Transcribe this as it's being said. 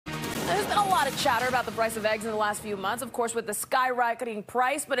been a lot of chatter about the price of eggs in the last few months, of course, with the skyrocketing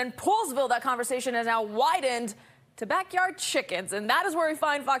price. But in Poolsville, that conversation has now widened to backyard chickens. And that is where we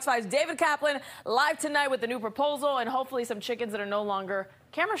find Fox 5's David Kaplan live tonight with the new proposal and hopefully some chickens that are no longer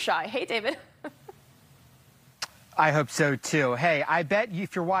camera shy. Hey, David. I hope so, too. Hey, I bet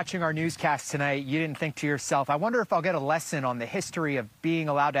if you're watching our newscast tonight, you didn't think to yourself, I wonder if I'll get a lesson on the history of being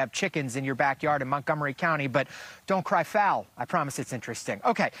allowed to have chickens in your backyard in Montgomery County. But don't cry foul. I promise it's interesting.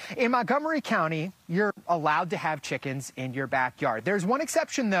 OK, in Montgomery County, you're allowed to have chickens in your backyard. There's one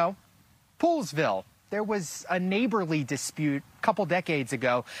exception, though, Poolsville. There was a neighborly dispute a couple decades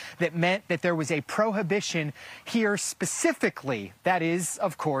ago that meant that there was a prohibition here specifically. That is,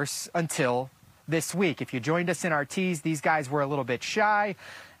 of course, until this week. If you joined us in our tease, these guys were a little bit shy.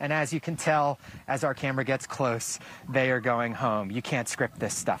 And as you can tell, as our camera gets close, they are going home. You can't script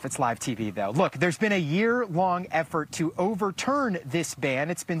this stuff. It's live TV, though. Look, there's been a year-long effort to overturn this ban.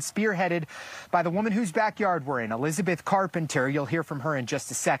 It's been spearheaded by the woman whose backyard we're in, Elizabeth Carpenter. You'll hear from her in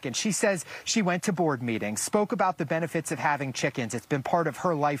just a second. She says she went to board meetings, spoke about the benefits of having chickens. It's been part of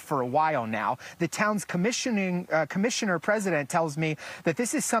her life for a while now. The town's commissioner president tells me that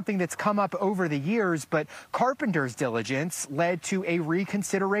this is something that's come up over the years, but Carpenter's diligence led to a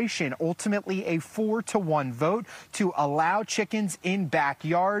reconsideration. Ultimately, a 4-to-1 vote to allow chickens in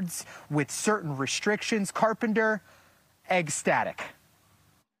backyards with certain restrictions. Carpenter, ecstatic.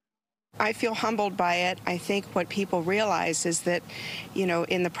 I feel humbled by it. I think what people realize is that, you know,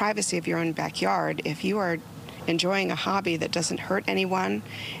 in the privacy of your own backyard, if you are enjoying a hobby that doesn't hurt anyone,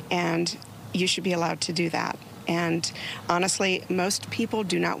 and you should be allowed to do that. And honestly, most people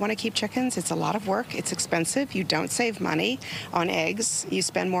do not want to keep chickens. It's a lot of work. It's expensive. You don't save money on eggs. You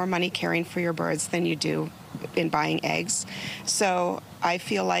spend more money caring for your birds than you do in buying eggs. So I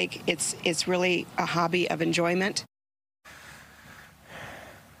feel like it's really a hobby of enjoyment.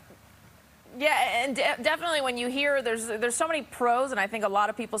 Yeah, and definitely when you hear there's so many pros, and I think a lot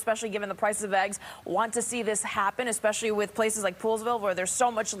of people, especially given the prices of eggs, want to see this happen, especially with places like Poolsville where there's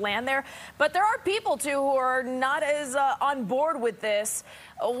so much land there. But there are people, too, who are not as on board with this.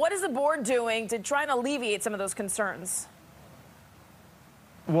 What is the board doing to try and alleviate some of those concerns?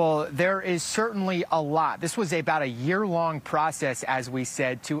 Well, there is certainly a lot. This was about a year-long process, as we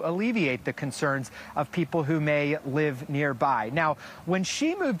said, to alleviate the concerns of people who may live nearby. Now, when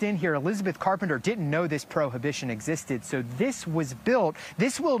she moved in here, Elizabeth Carpenter didn't know this prohibition existed, so this was built.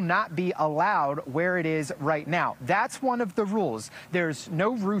 This will not be allowed where it is right now. That's one of the rules. There's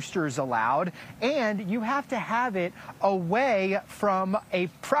no roosters allowed, and you have to have it away from a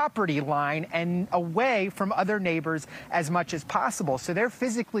property line and away from other neighbors as much as possible. So they're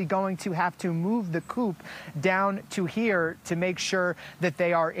physically going to have to move the coop down to here to make sure that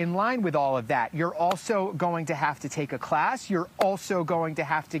they are in line with all of that. You're also going to have to take a class. You're also going to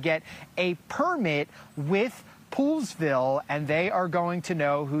have to get a permit with Poolsville, and they are going to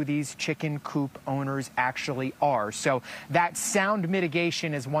know who these chicken coop owners actually are. So that sound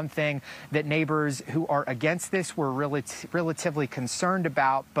mitigation is one thing that neighbors who are against this were relatively concerned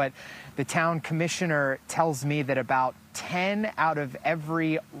about. But the town commissioner tells me that about 10 out of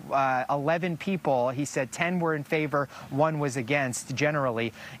every 11 people, he said 10 were in favor, 1 was against,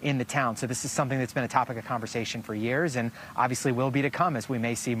 generally in the town. So this is something that's been a topic of conversation for years, and obviously will be to come as we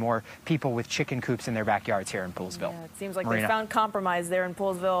may see more people with chicken coops in their backyards here in Poolsville. Yeah, it seems like Marina. They found compromise there in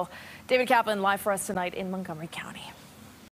Poolsville. David Kaplan live for us tonight in Montgomery County.